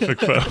specific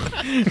phone.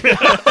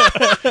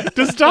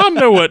 Does Don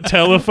know what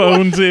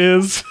telephones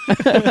is?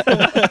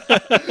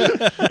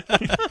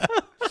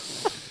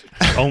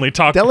 Only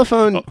talk.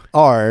 Telephone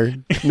R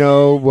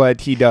know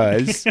what he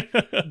does.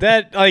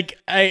 That, like,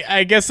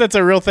 I guess that's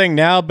a real thing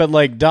now, but,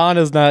 like, Don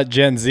is not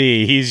Gen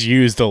Z. He's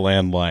used a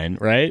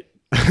landline, right?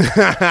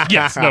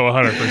 Yes, no,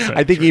 100%.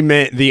 I think he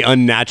meant the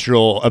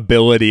unnatural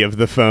ability of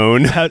the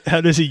phone. How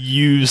does he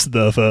use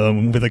the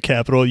phone with a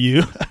capital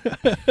U?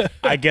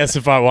 I guess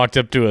if I walked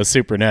up to a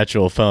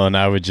supernatural phone,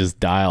 I would just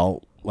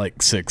dial,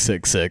 like,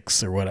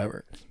 666 or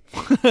whatever.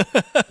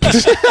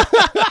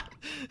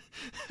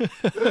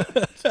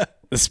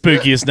 The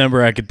spookiest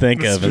number I could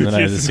think of, and then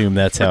I'd assume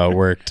that's how it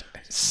worked.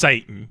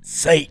 Satan.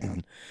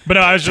 But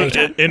no, I was just,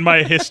 in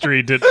my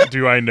history,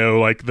 do I know,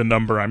 like, the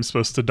number I'm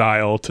supposed to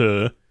dial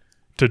to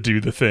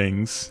do the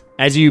things?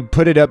 As you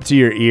put it up to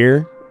your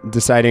ear,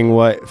 deciding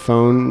what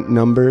phone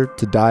number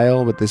to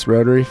dial with this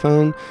rotary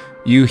phone,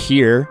 you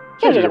hear...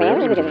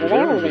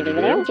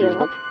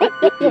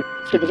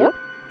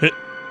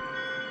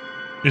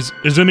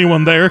 Is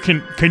anyone there?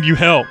 Can you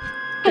help?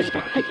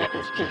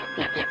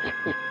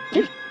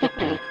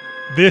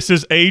 This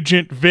is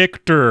Agent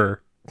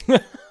Victor.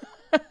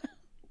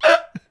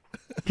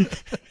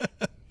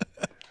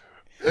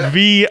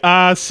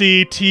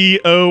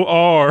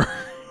 VICTOR.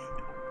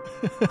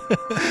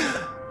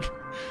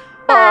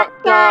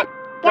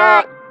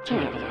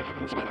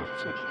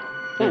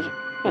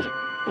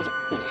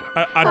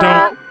 I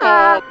don't...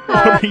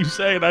 What are you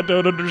saying? I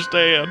don't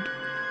understand.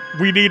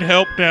 We need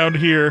help down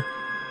here.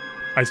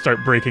 I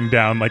start breaking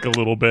down like a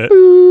little bit.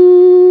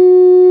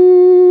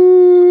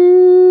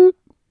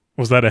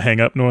 Was that a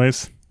hang-up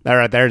noise? All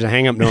right, there's a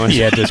hang-up noise.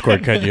 Yeah,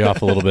 Discord cut you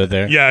off a little bit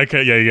there. Yeah,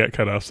 you got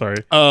cut off. Sorry.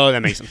 Oh,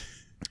 that makes sense.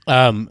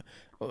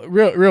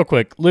 Real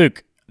quick,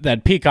 Luke,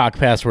 that Peacock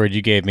password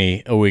you gave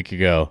me a week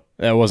ago,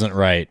 that wasn't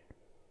right.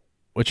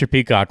 What's your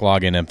Peacock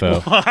login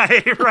info?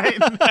 Why right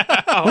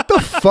now? What the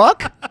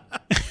fuck?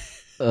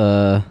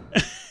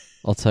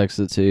 I'll text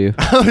it to you.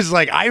 I was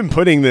like, I am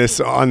putting this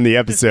on the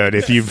episode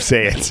if you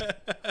say it.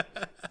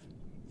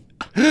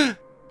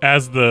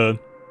 As the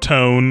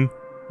tone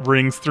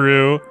rings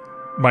through,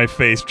 my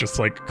face just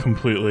like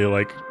completely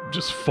like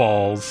just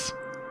falls,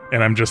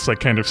 and I'm just like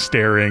kind of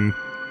staring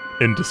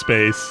into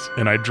space,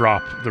 and I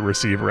drop the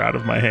receiver out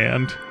of my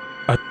hand.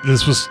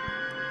 This is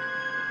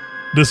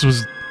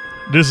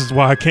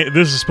why I can't.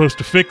 This is supposed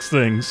to fix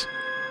things.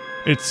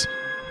 It's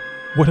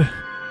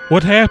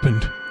what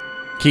happened?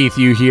 Keith,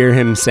 you hear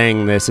him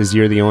saying this as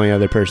you're the only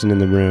other person in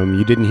the room.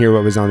 You didn't hear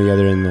what was on the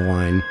other end of the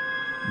line,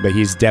 but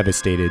he's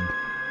devastated.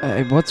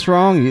 What's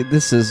wrong?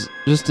 This is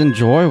just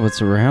enjoy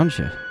what's around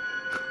you.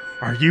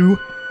 Are you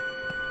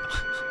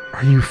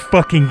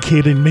fucking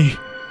kidding me?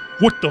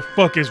 What the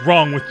fuck is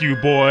wrong with you,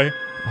 boy?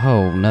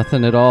 Oh,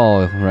 nothing at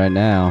all right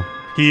now.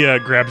 He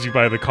grabs you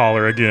by the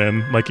collar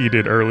again, like he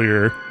did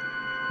earlier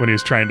when he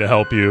was trying to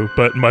help you,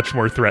 but much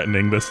more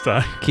threatening this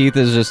time. Keith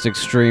is just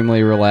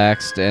extremely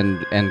relaxed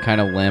and kind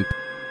of limp.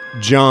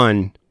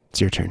 John, it's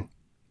your turn.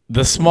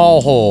 The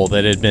small hole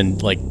that had been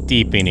like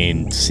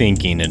deepening,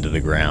 sinking into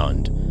the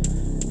ground,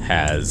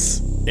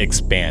 has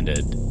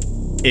expanded.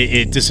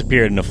 It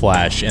disappeared in a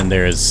flash, and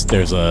there's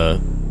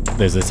a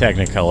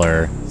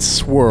Technicolor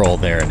swirl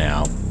there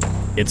now.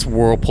 It's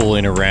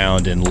whirlpooling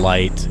around in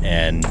light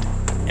and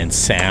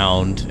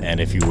sound, and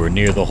if you were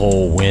near the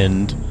hole,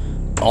 wind.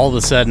 All of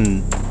a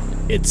sudden,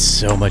 it's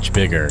so much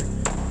bigger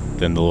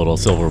than the little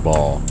silver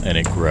ball, and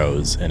it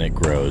grows and it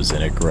grows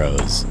and it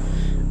grows.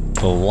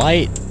 The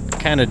light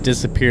kind of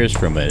disappears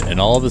from it, and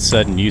all of a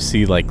sudden you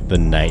see like the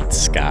night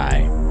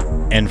sky.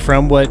 And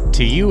from what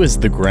to you is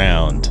the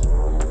ground,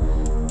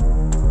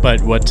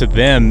 but what to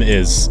them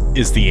is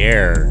the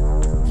air,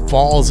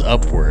 falls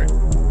upward.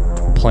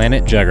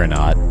 Planet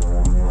Juggernaut,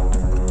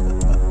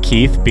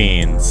 Keith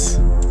Beans,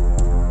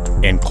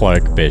 and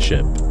Clark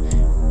Bishop,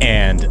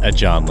 and a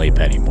John Lee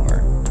Pettymore.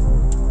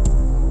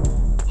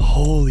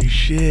 Holy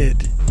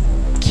shit.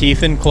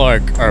 Keith and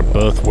Clark are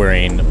both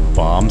wearing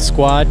Bomb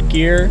Squad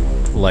gear,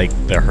 like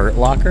the Hurt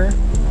Locker,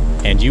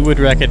 and you would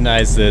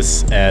recognize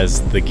this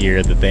as the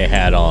gear that they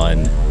had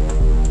on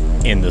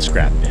in the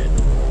scrap pit.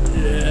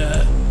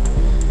 Yeah.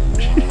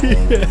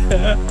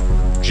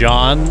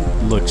 John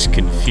looks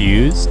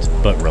confused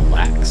but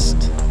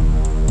relaxed.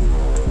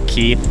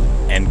 Keith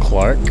and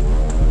Clark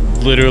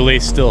literally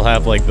still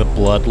have like the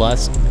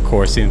bloodlust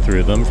coursing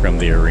through them from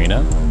the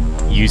arena.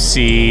 You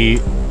see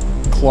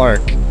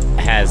Clark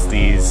has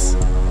these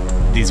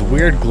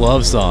weird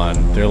gloves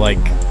on. They're like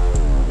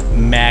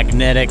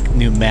magnetic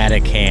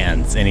pneumatic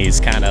hands, and he's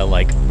kind of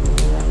like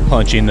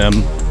punching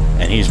them,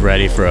 and he's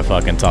ready for a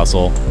fucking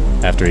tussle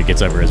after he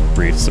gets over his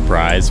brief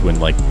surprise when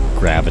like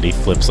gravity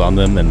flips on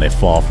them and they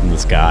fall from the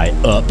sky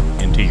up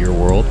into your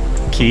world.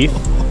 Keith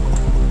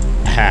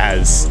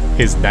has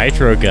his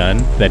nitro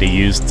gun that he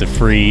used to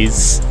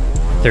freeze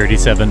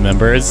 37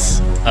 members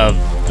of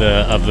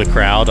the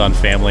crowd on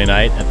family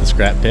night at the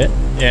scrap pit,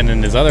 and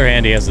in his other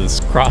hand he has this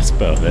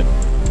crossbow that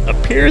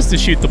appears to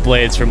shoot the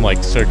blades from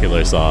like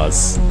circular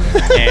saws.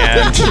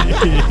 And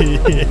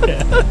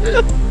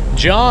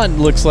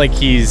John looks like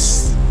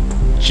he's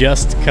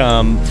just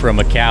come from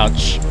a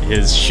couch.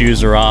 His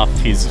shoes are off.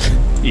 You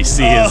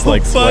see his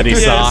like sweaty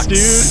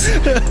socks.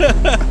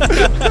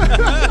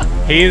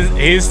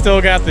 He's still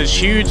got this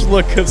huge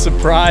look of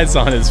surprise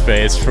on his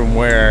face from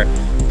where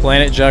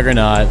Planet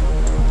Juggernaut,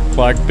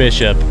 Clark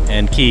Bishop,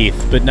 and Keith,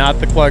 but not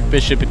the Clark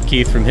Bishop and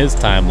Keith from his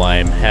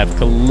timeline, have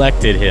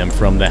collected him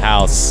from the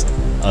house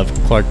of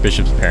Clark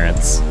Bishop's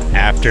parents.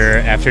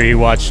 After he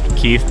watched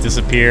Keith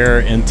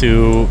disappear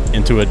into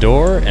a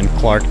door and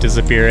Clark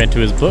disappear into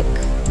his book,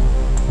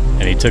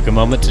 and he took a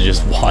moment to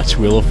just watch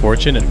Wheel of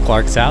Fortune at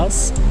Clark's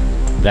house.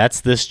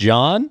 That's this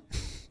John.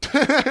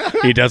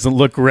 He doesn't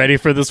look ready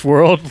for this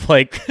world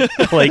like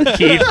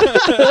Keith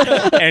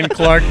and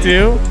Clark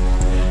do,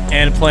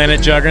 and Planet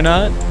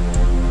Juggernaut.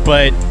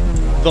 But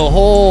the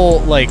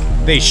whole, like,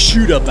 they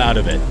shoot up out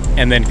of it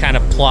and then kind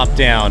of plop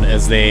down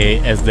as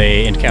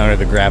they encounter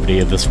the gravity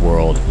of this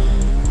world,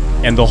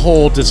 and the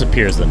hole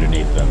disappears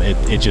underneath them.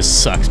 It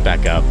just sucks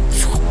back up,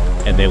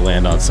 and they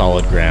land on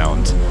solid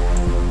ground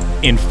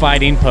in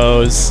fighting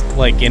pose,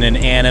 like in an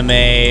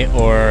anime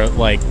or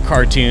like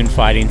cartoon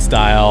fighting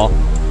style.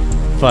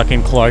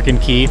 Fucking Clark and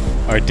Keith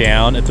are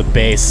down at the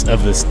base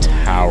of this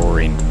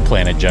towering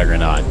Planet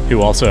Juggernaut,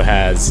 who also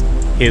has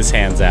his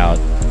hands out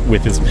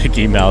with his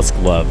Mickey Mouse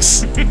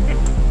gloves.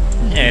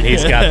 And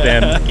he's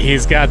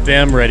got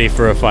them ready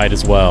for a fight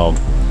as well.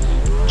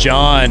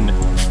 John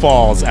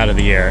falls out of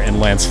the air and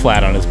lands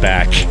flat on his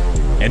back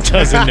and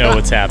doesn't know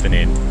what's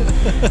happening.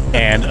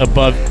 And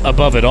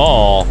above it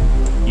all,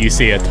 you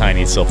see a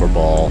tiny silver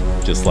ball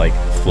just like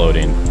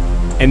floating.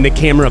 And the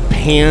camera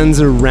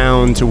pans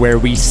around to where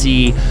we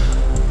see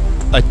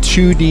a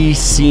 2D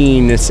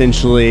scene,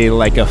 essentially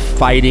like a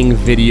fighting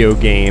video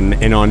game,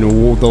 and on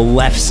the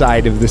left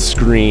side of the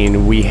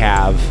screen we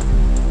have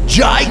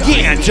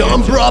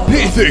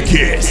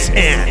Gigantumbrapithecus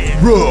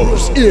and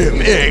Rose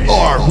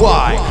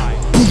M-A-R-Y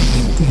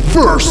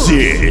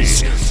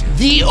versus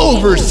the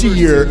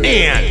Overseer,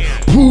 and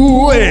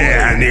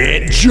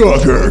Planet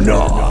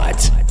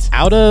Juggernaut.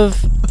 Out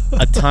of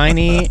a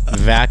tiny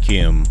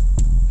vacuum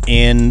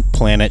in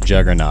Planet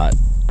Juggernaut,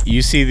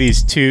 you see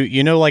these two,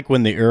 you know, like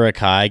when the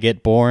Uruk-hai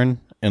get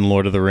born in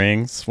Lord of the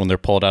Rings, when they're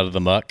pulled out of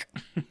the muck?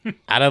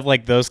 Out of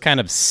like those kind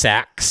of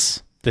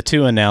sacks, the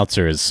two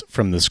announcers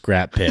from the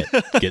scrap pit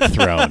get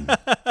thrown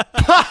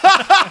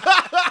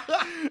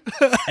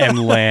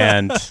and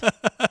land.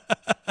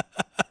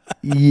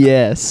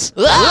 Yes.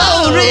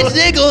 Oh, Rich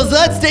Nichols,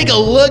 let's take a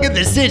look at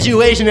the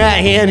situation at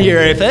hand here.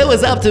 If it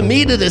was up to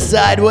me to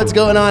decide what's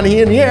going on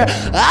in here,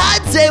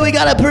 I'd say we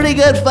got a pretty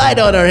good fight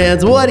on our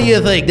hands. What do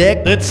you think,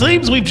 Nick? It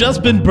seems we've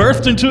just been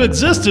birthed into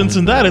existence,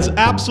 and that is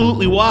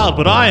absolutely wild,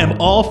 but I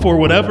am all for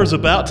whatever's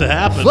about to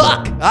happen.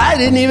 Fuck, I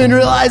didn't even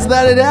realize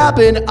that it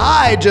happened.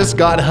 I just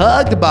got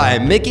hugged by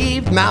Mickey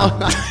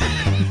Mouse.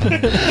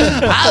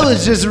 I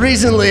was just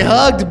recently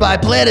hugged by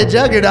Planet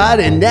Juggernaut,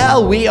 and now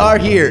we are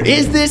here.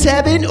 Is this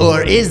heaven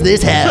or is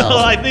this Well, hell?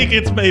 I think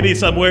it's maybe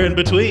somewhere in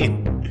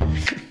between.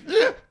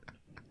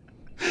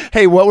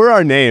 Hey, what were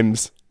our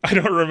names? I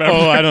don't remember.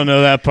 Oh, I don't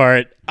know that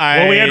part.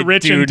 Well, we had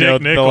Rich do and Dick know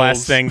the Nichols.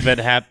 last thing that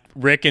happened.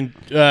 Rick and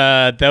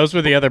those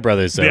were the other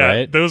brothers, though, yeah,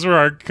 right? those were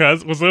our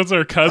cousins. Was those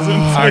our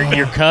cousins?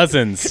 Your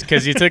cousins,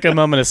 because you took a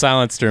moment of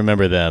silence to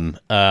remember them.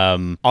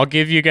 I'll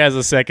give you guys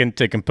a second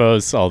to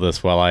compose all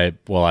this while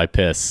I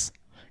piss.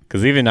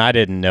 Because even I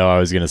didn't know I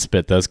was going to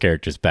spit those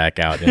characters back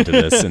out into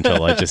this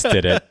until I just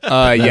did it.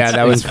 Yeah,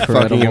 that was fucking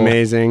incredible.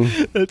 amazing.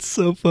 That's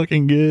so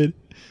fucking good.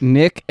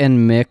 Nick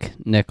and Mick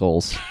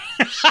Nichols.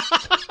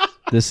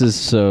 This is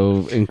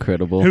so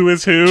incredible. Who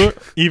is who?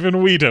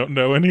 Even we don't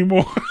know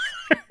anymore.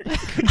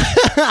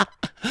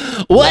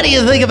 What do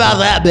you think about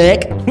that,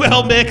 Mick?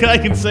 Well, Mick, I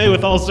can say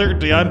with all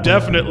certainty, I'm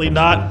definitely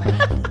not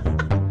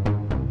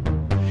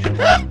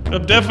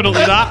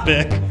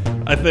Mick,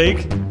 I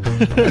think.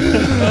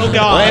 Oh,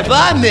 God. Well, if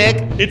I'm Nick,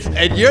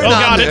 and you're oh,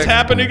 not God, Nick, it's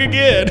happening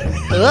again.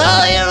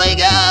 well, here we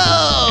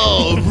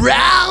go.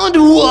 Round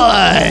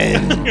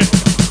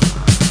one.